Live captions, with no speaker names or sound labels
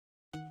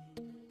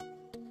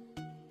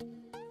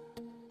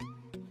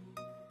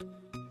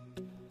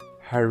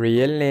Her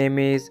real name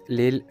is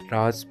Lil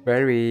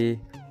Raspberry.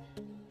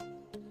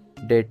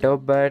 Date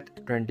of birth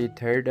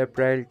 23rd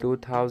April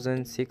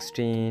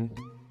 2016.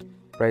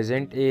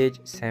 Present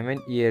age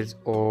 7 years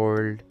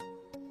old.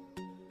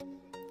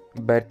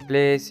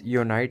 Birthplace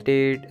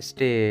United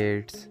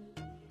States.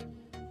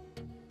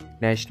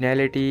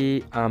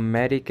 Nationality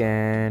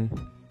American.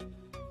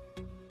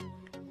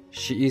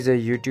 She is a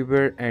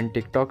YouTuber and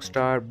TikTok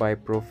star by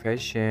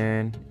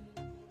profession.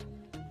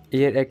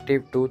 Year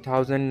active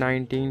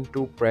 2019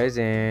 to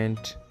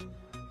present.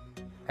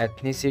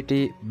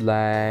 Ethnicity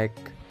Black.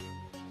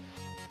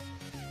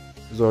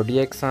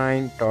 Zodiac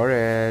sign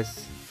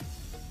Taurus.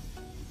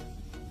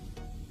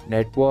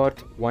 Net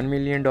worth $1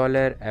 million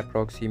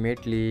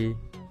approximately.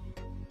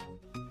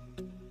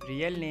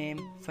 Real name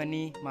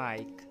Funny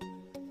Mike.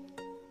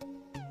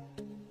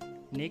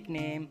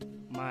 Nickname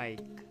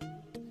Mike.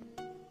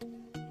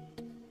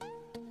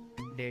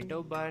 Date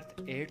of birth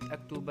 8th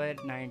October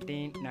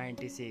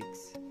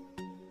 1996.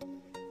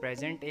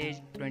 Present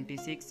age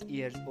 26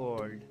 years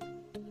old.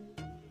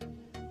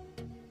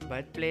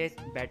 Birthplace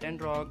Baton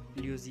Rouge,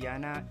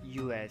 Louisiana,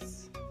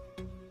 US.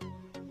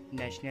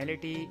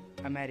 Nationality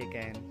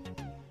American.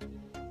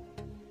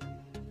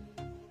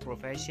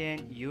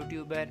 Profession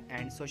YouTuber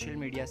and social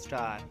media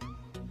star.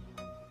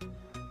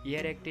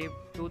 Year active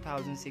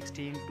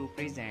 2016 to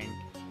present.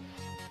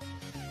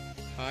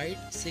 Height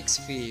 6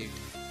 feet.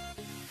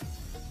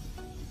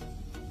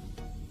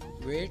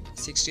 Weight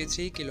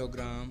 63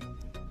 kilogram.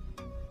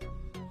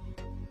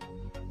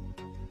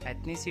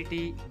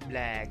 Ethnicity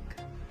Black.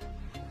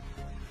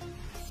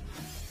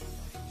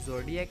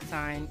 Zodiac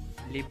sign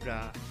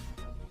Libra.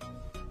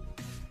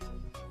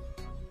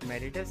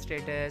 Marital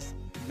status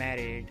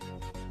married.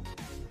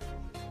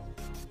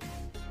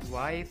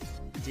 Wife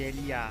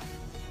Jelia.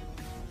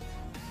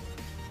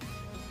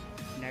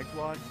 Net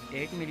worth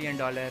 $8 million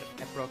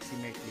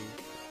approximately.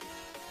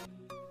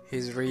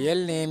 His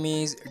real name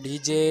is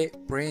DJ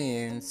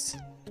Prince.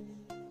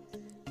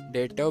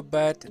 Date of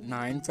birth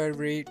 9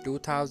 February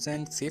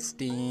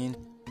 2015.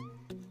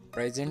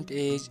 Present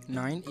age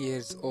 9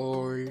 years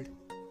old.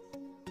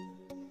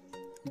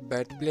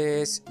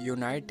 Birthplace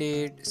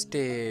United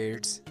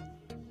States.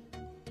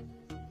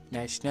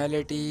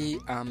 Nationality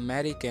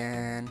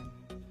American.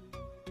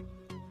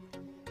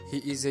 He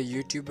is a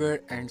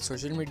YouTuber and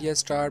social media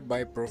star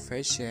by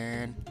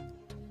profession.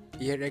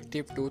 Year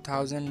active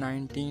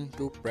 2019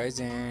 to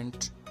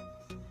present.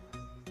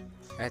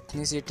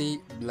 Ethnicity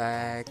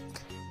Black.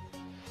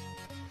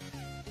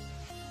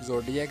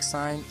 Zodiac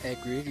sign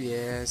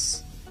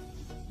Aquarius.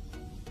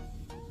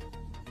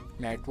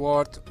 Net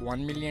worth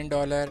 $1 million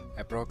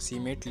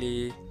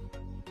approximately.